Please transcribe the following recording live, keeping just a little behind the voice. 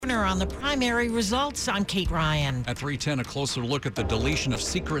Corner on the primary results. I'm Kate Ryan. At 3:10, a closer look at the deletion of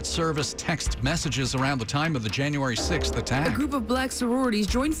Secret Service text messages around the time of the January 6th attack. A group of black sororities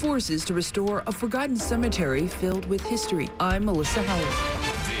joined forces to restore a forgotten cemetery filled with history. I'm Melissa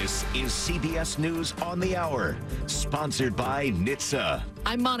Howard. This is CBS News on the Hour, sponsored by NHTSA.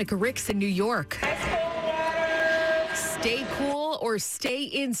 I'm Monica Ricks in New York. Stay cool or stay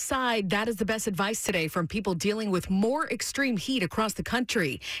inside. That is the best advice today from people dealing with more extreme heat across the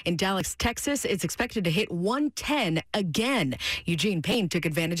country. In Dallas, Texas, it's expected to hit 110 again. Eugene Payne took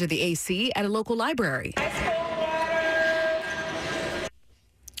advantage of the AC at a local library.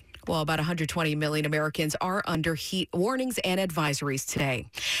 Well, about 120 million Americans are under heat warnings and advisories today.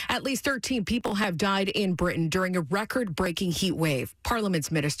 At least 13 people have died in Britain during a record-breaking heat wave.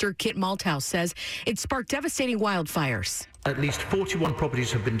 Parliament's Minister Kit Malthouse says it sparked devastating wildfires. At least 41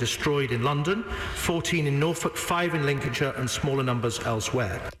 properties have been destroyed in London, 14 in Norfolk, 5 in Lincolnshire, and smaller numbers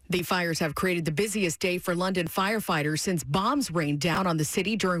elsewhere. The fires have created the busiest day for London firefighters since bombs rained down on the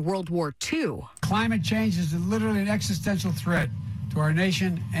city during World War II. Climate change is literally an existential threat to our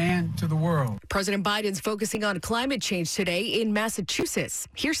nation and to the world. President Biden's focusing on climate change today in Massachusetts.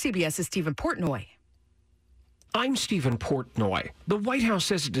 Here's CBS's Stephen Portnoy. I'm Stephen Portnoy. The White House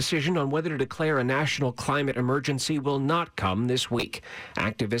says a decision on whether to declare a national climate emergency will not come this week.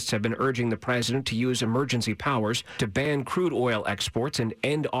 Activists have been urging the president to use emergency powers to ban crude oil exports and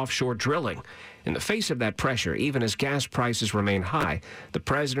end offshore drilling. In the face of that pressure, even as gas prices remain high, the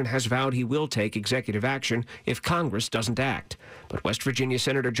president has vowed he will take executive action if Congress doesn't act. But West Virginia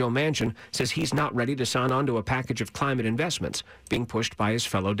Senator Joe Manchin says he's not ready to sign on to a package of climate investments being pushed by his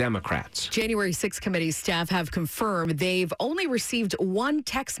fellow Democrats. January 6 committee staff have confirmed they've only received one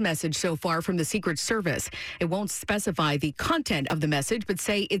text message so far from the Secret Service. It won't specify the content of the message, but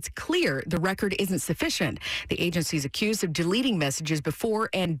say it's clear the record isn't sufficient. The agency's accused of deleting messages before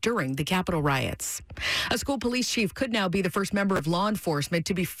and during the Capitol riots. A school police chief could now be the first member of law enforcement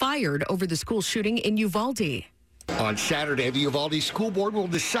to be fired over the school shooting in Uvalde. On Saturday, the Uvalde School Board will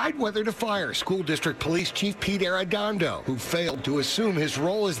decide whether to fire School District Police Chief Pete Arredondo, who failed to assume his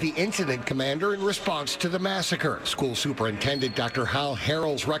role as the incident commander in response to the massacre. School Superintendent Dr. Hal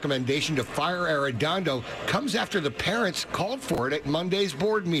Harrell's recommendation to fire Arredondo comes after the parents called for it at Monday's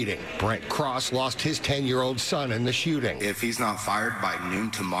board meeting. Brent Cross lost his 10-year-old son in the shooting. If he's not fired by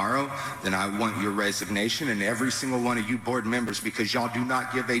noon tomorrow, then I want your resignation and every single one of you board members, because y'all do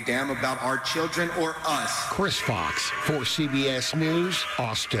not give a damn about our children or us. Chris Fox for CBS News,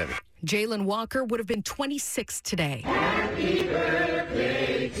 Austin. Jalen Walker would have been 26 today. Happy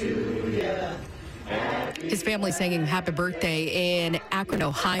birthday to you. His family sang him happy birthday in Akron,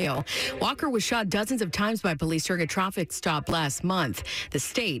 Ohio. Walker was shot dozens of times by police during a traffic stop last month. The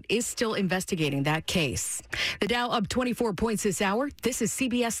state is still investigating that case. The Dow up 24 points this hour. This is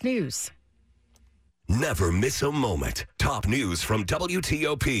CBS News. Never miss a moment. Top news from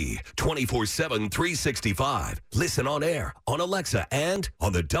WTOP 24/7, 365. Listen on air, on Alexa, and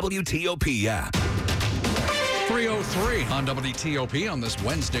on the WTOP app. 3:03 on WTOP on this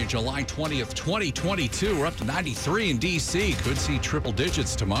Wednesday, July 20th, 2022. We're up to 93 in D.C. Could see triple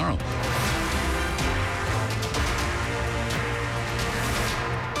digits tomorrow.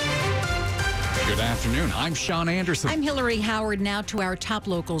 Good afternoon. I'm Sean Anderson. I'm Hillary Howard. Now to our top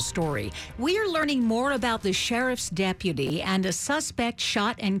local story. We are learning more about the sheriff's deputy and a suspect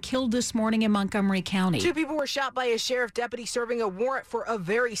shot and killed this morning in Montgomery County. 2 people were shot by a sheriff deputy serving a warrant for a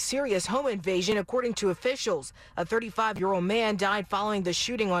very serious home invasion, according to officials. A 35-year-old man died following the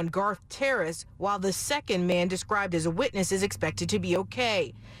shooting on Garth Terrace, while the second man, described as a witness, is expected to be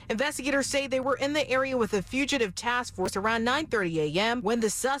okay. Investigators say they were in the area with a fugitive task force around 9:30 a.m. when the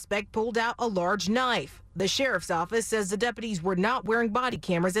suspect pulled out a large knife. The sheriff's office says the deputies were not wearing body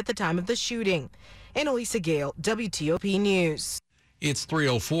cameras at the time of the shooting. Annalisa Gale, WTOP News. It's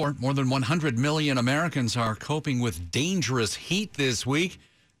 3:04. More than 100 million Americans are coping with dangerous heat this week.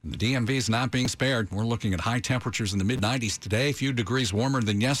 The DMV is not being spared. We're looking at high temperatures in the mid-90s today, a few degrees warmer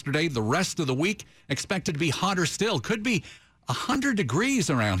than yesterday. The rest of the week expected to be hotter still. Could be 100 degrees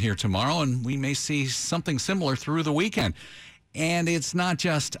around here tomorrow, and we may see something similar through the weekend. And it's not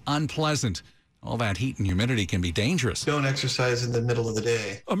just unpleasant. All that heat and humidity can be dangerous. Don't exercise in the middle of the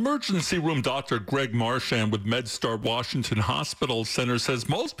day. Emergency room doctor Greg Marchand with MedStar Washington Hospital Center says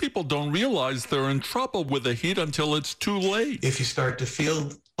most people don't realize they're in trouble with the heat until it's too late. If you start to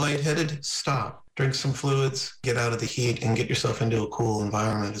feel lightheaded, stop. Drink some fluids, get out of the heat, and get yourself into a cool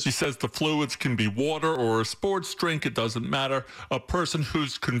environment. He says the fluids can be water or a sports drink. It doesn't matter. A person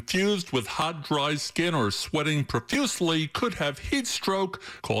who's confused with hot, dry skin or sweating profusely could have heat stroke.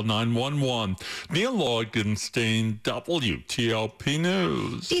 Call 911. Neil Augenstein, WTOP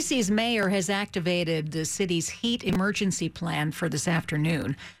News. D.C.'s mayor has activated the city's heat emergency plan for this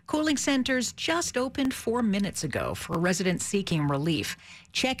afternoon. Cooling centers just opened 4 minutes ago for residents seeking relief.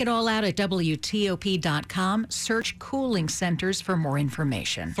 Check it all out at WTOP.com. Search cooling centers for more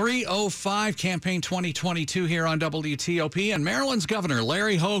information. 3:05 Campaign 2022 here on WTOP. And Maryland's Governor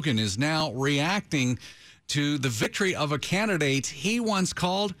Larry Hogan is now reacting to the victory of a candidate he once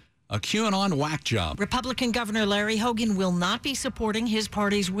called a QAnon whack job. Republican Governor Larry Hogan will not be supporting his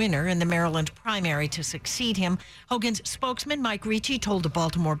party's winner in the Maryland primary to succeed him. Hogan's spokesman, Mike Ricci, told the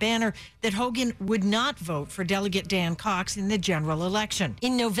Baltimore Banner that Hogan would not vote for Delegate Dan Cox in the general election.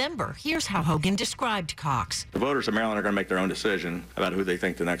 In November, here's how Hogan described Cox. The voters of Maryland are going to make their own decision about who they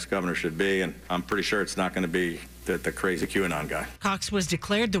think the next governor should be, and I'm pretty sure it's not going to be the crazy QAnon guy. Cox was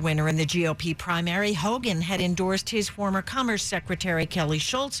declared the winner in the GOP primary. Hogan had endorsed his former Commerce Secretary Kelly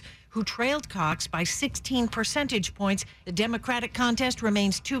Schultz, who trailed Cox by 16 percentage points. The Democratic contest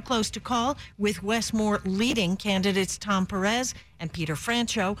remains too close to call, with Wes Moore leading candidates Tom Perez and Peter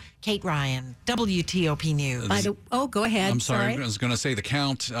Franchot. Kate Ryan, WTOP News. Go ahead. I'm sorry. I was going to say the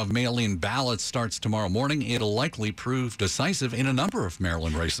count of mail-in ballots starts tomorrow morning. It'll likely prove decisive in a number of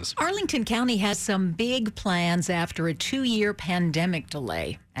Maryland races. Arlington County has some big plans after a 2-year pandemic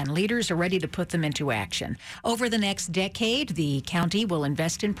delay, and leaders are ready to put them into action. Over the next decade, the county will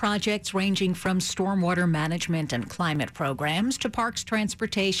invest in projects ranging from stormwater management and climate programs to parks,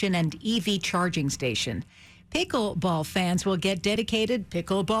 transportation, and EV charging station. Pickleball fans will get dedicated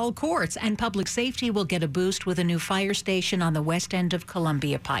pickleball courts, and public safety will get a boost with a new fire station on the west end of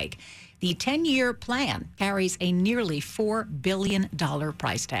Columbia Pike. The 10-year plan carries a nearly $4 billion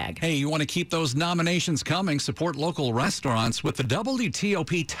price tag. Hey, you want to keep those nominations coming? Support local restaurants with the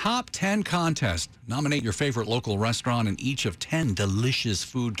WTOP Top 10 contest. Nominate your favorite local restaurant in each of 10 delicious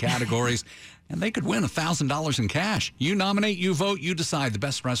food categories, and they could win $1,000 in cash. You nominate, you vote, you decide the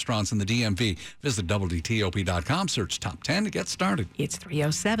best restaurants in the DMV. Visit WTOP.com, search Top 10 to get started. It's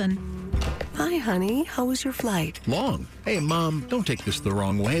 3:07. Hi, honey. How was your flight? Long. Hey, Mom, don't take this the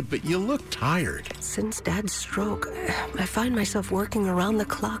wrong way, but you look tired. Since Dad's stroke, I find myself working around the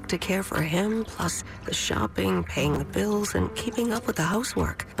clock to care for him, plus the shopping, paying the bills, and keeping up with the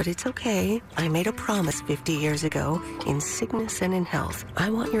housework. But it's okay. I made a promise 50 years ago, in sickness and in health. I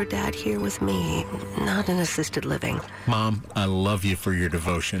want your dad here with me, not in assisted living. Mom, I love you for your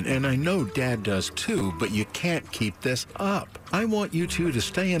devotion, and I know Dad does too, but you can't keep this up. I want you two to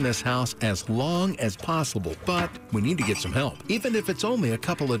stay in this house as long as possible, but we need to get some help, even if it's only a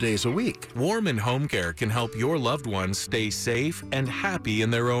couple of days a week. Warman Home Care can help your loved ones stay safe and happy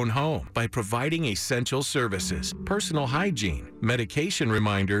in their own home by providing essential services, personal hygiene, medication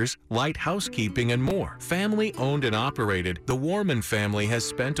reminders, light housekeeping, and more. Family owned and operated, the Warman family has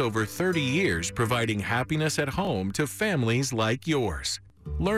spent over 30 years providing happiness at home to families like yours. Learn